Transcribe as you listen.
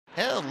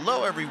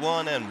Hello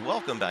everyone and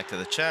welcome back to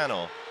the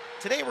channel.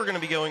 Today we're going to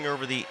be going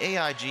over the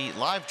AIG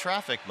live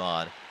traffic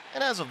mod,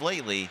 and as of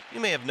lately you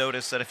may have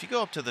noticed that if you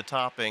go up to the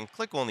top and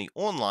click on the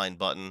online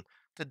button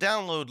to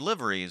download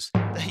liveries,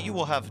 that you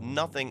will have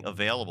nothing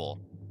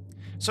available.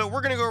 So we're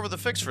going to go over the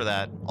fix for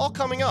that, all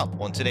coming up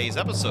on today's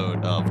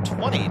episode of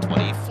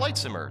 2020 Flight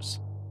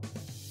Simmers.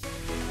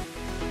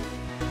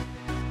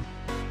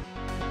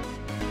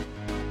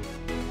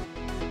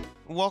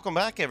 Welcome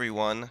back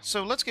everyone.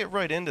 So let's get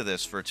right into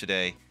this for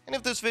today, and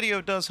if this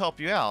video does help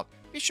you out,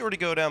 be sure to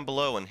go down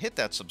below and hit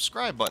that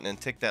subscribe button and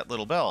tick that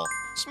little bell.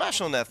 Smash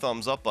on that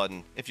thumbs up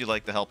button if you'd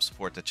like to help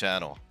support the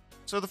channel.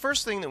 So the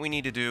first thing that we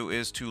need to do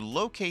is to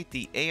locate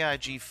the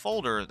AIG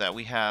folder that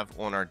we have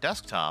on our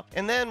desktop,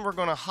 and then we're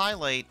going to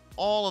highlight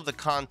all of the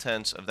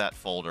contents of that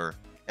folder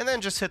and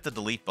then just hit the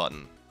delete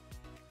button.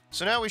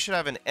 So now we should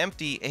have an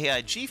empty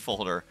AIG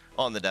folder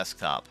on the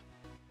desktop.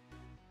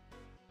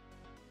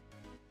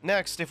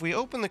 Next, if we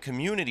open the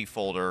community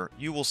folder,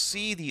 you will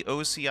see the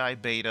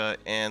OCI beta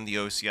and the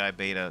OCI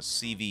beta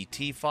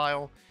CVT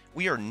file.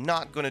 We are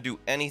not going to do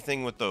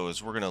anything with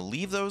those. We're going to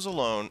leave those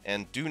alone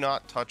and do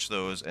not touch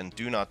those and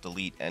do not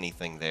delete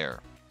anything there.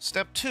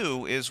 Step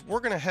 2 is we're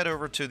going to head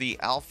over to the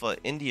Alpha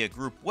India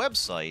Group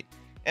website,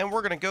 and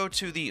we're going to go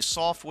to the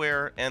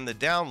software and the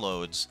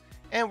downloads,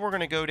 and we're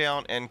going to go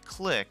down and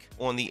click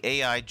on the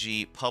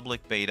AIG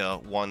Public Beta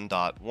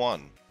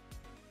 1.1.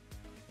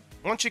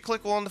 Once you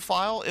click on the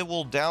file, it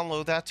will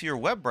download that to your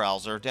web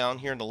browser down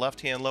here in the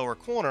left-hand lower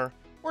corner.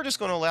 We're just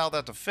going to allow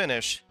that to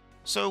finish.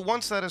 So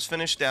once that is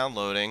finished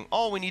downloading,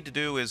 all we need to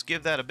do is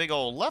give that a big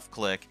old left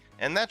click,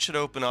 and that should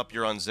open up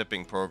your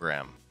unzipping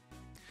program.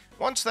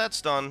 Once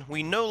that's done,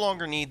 we no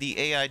longer need the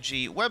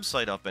AIG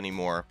website up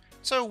anymore,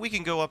 so we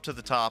can go up to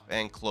the top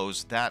and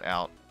close that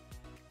out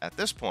at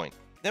this point.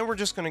 Then we're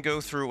just going to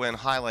go through and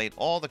highlight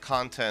all the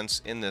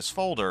contents in this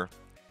folder,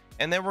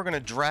 and then we're going to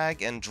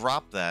drag and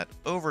drop that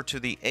over to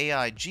the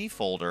AIG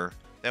folder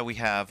that we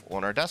have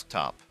on our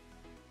desktop,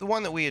 the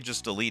one that we had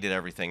just deleted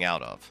everything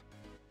out of.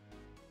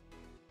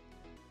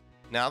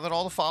 Now that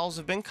all the files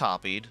have been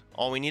copied,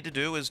 all we need to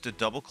do is to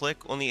double click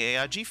on the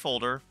AIG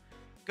folder,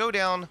 go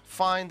down,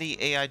 find the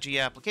AIG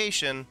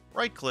application,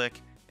 right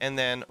click, and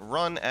then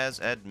run as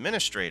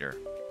administrator.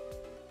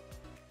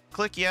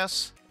 Click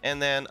yes,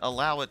 and then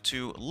allow it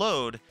to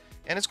load.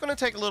 And it's going to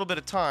take a little bit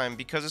of time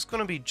because it's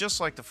going to be just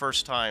like the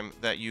first time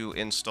that you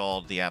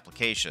installed the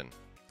application.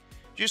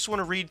 You just want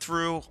to read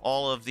through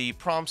all of the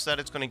prompts that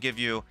it's going to give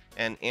you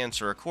and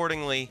answer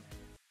accordingly.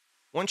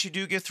 Once you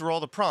do get through all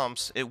the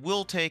prompts, it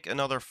will take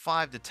another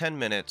 5 to 10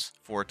 minutes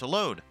for it to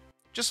load.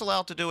 Just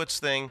allow it to do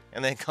its thing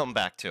and then come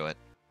back to it.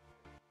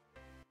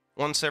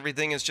 Once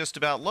everything is just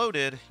about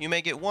loaded, you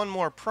may get one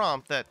more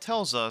prompt that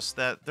tells us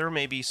that there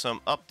may be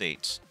some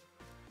updates.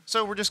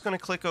 So we're just going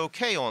to click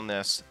OK on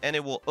this, and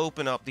it will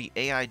open up the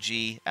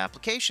AIG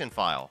application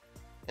file.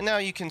 And now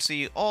you can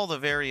see all the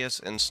various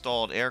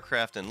installed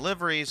aircraft and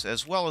liveries,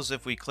 as well as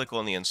if we click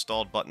on the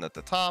installed button at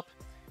the top.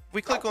 If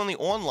we click on the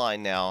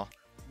online now,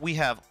 we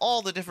have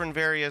all the different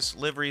various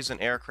liveries and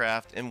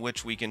aircraft in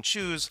which we can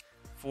choose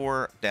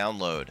for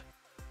download.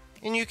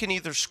 And you can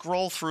either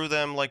scroll through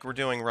them like we're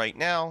doing right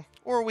now,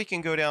 or we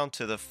can go down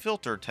to the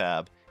filter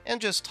tab and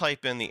just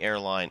type in the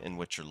airline in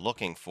which you're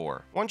looking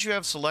for. Once you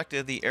have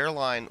selected the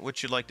airline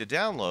which you'd like to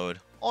download,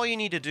 all you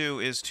need to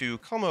do is to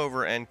come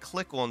over and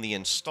click on the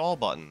install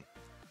button.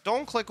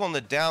 Don't click on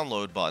the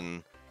download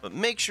button, but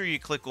make sure you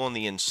click on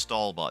the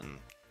install button.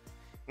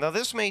 Now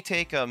this may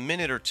take a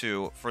minute or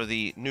two for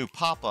the new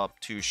pop-up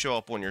to show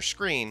up on your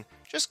screen.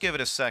 Just give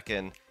it a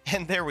second,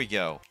 and there we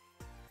go.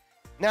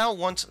 Now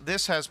once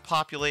this has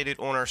populated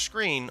on our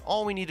screen,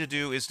 all we need to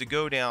do is to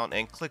go down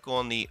and click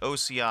on the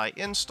OCI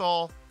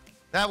install.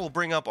 That will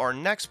bring up our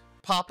next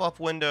pop-up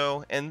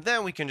window, and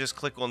then we can just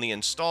click on the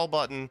install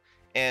button,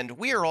 and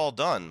we are all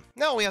done.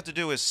 Now all we have to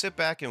do is sit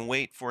back and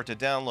wait for it to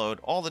download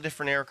all the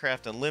different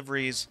aircraft and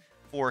liveries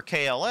for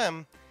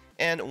KLM,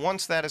 and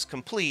once that is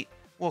complete,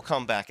 we'll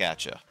come back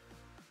at you.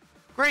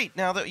 Great,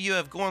 now that you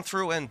have gone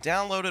through and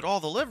downloaded all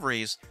the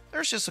liveries,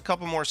 there's just a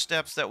couple more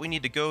steps that we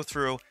need to go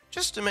through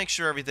just to make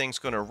sure everything's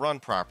going to run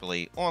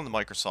properly on the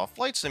Microsoft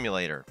Flight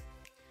Simulator.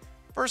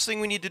 First thing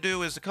we need to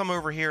do is to come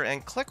over here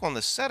and click on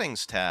the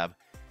Settings tab.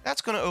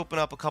 That's going to open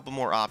up a couple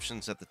more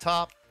options at the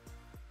top.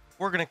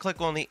 We're going to click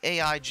on the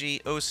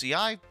AIG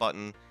OCI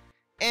button,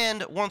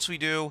 and once we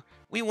do,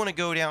 we want to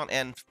go down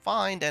and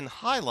find and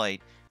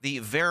highlight the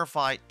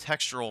Verify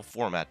Textual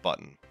Format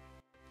button.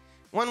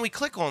 When we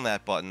click on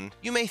that button,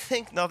 you may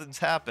think nothing's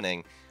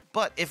happening,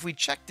 but if we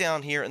check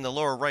down here in the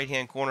lower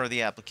right-hand corner of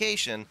the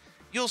application,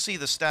 you'll see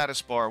the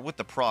status bar with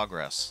the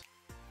progress.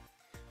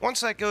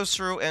 Once that goes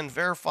through and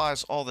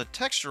verifies all the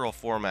textural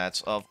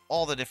formats of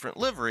all the different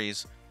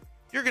liveries,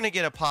 you're going to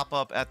get a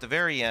pop-up at the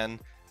very end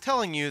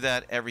telling you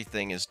that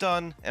everything is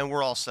done and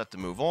we're all set to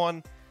move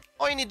on.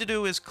 All you need to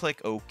do is click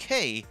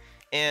OK,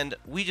 and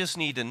we just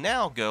need to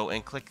now go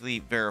and click the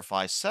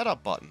Verify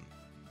Setup button.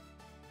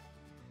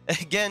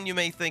 Again, you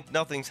may think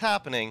nothing's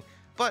happening,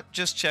 but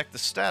just check the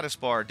status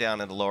bar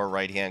down in the lower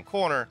right-hand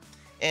corner,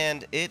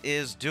 and it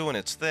is doing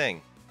its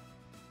thing.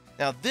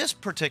 Now, this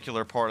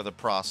particular part of the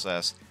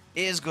process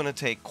is going to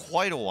take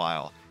quite a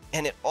while,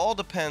 and it all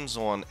depends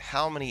on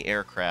how many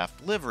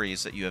aircraft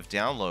liveries that you have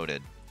downloaded.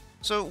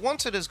 So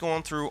once it has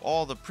gone through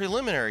all the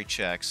preliminary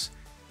checks,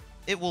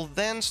 it will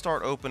then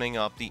start opening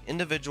up the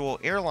individual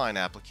airline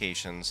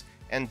applications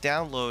and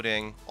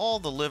downloading all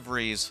the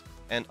liveries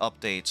and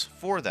updates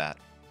for that.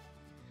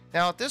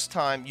 Now at this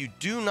time, you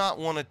do not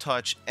want to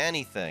touch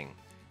anything.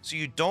 So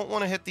you don't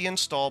want to hit the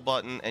install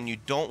button and you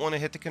don't want to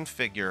hit the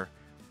configure.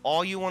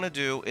 All you want to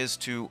do is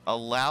to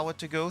allow it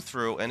to go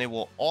through, and it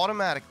will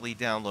automatically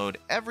download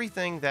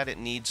everything that it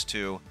needs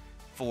to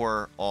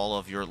for all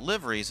of your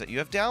liveries that you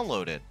have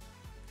downloaded.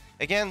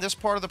 Again, this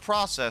part of the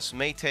process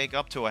may take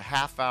up to a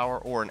half hour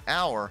or an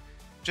hour.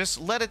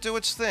 Just let it do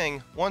its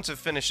thing. Once it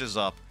finishes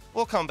up,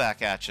 we'll come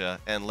back at you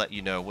and let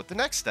you know what the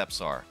next steps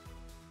are.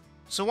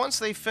 So once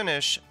they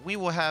finish, we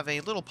will have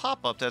a little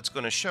pop-up that's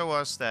going to show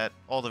us that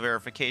all the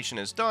verification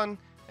is done.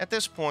 At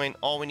this point,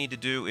 all we need to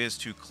do is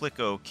to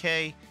click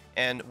OK,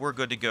 and we're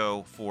good to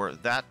go for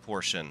that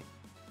portion.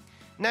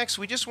 Next,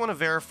 we just want to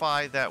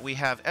verify that we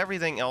have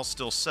everything else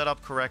still set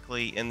up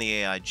correctly in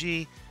the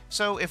AIG.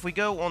 So if we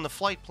go on the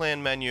flight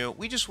plan menu,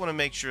 we just want to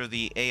make sure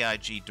the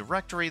AIG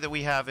directory that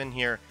we have in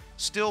here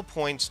still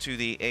points to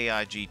the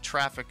AIG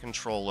traffic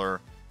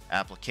controller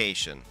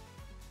application.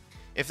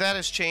 If that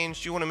has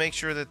changed, you want to make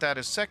sure that that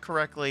is set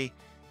correctly,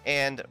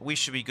 and we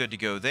should be good to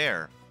go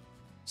there.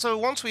 So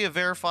once we have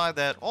verified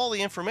that all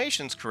the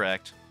information is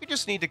correct, we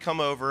just need to come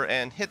over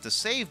and hit the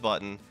save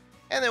button,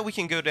 and then we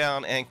can go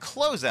down and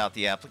close out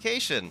the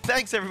application.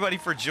 Thanks everybody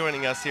for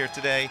joining us here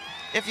today.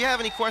 If you have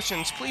any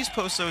questions, please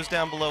post those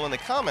down below in the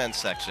comments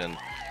section.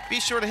 Be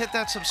sure to hit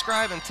that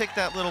subscribe and tick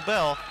that little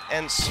bell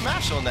and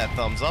smash on that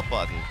thumbs up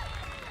button.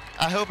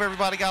 I hope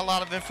everybody got a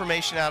lot of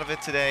information out of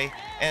it today,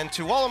 and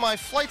to all of my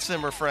flight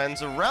simmer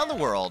friends around the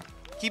world,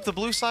 keep the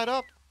blue side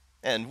up,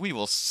 and we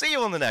will see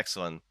you on the next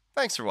one.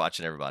 Thanks for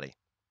watching, everybody.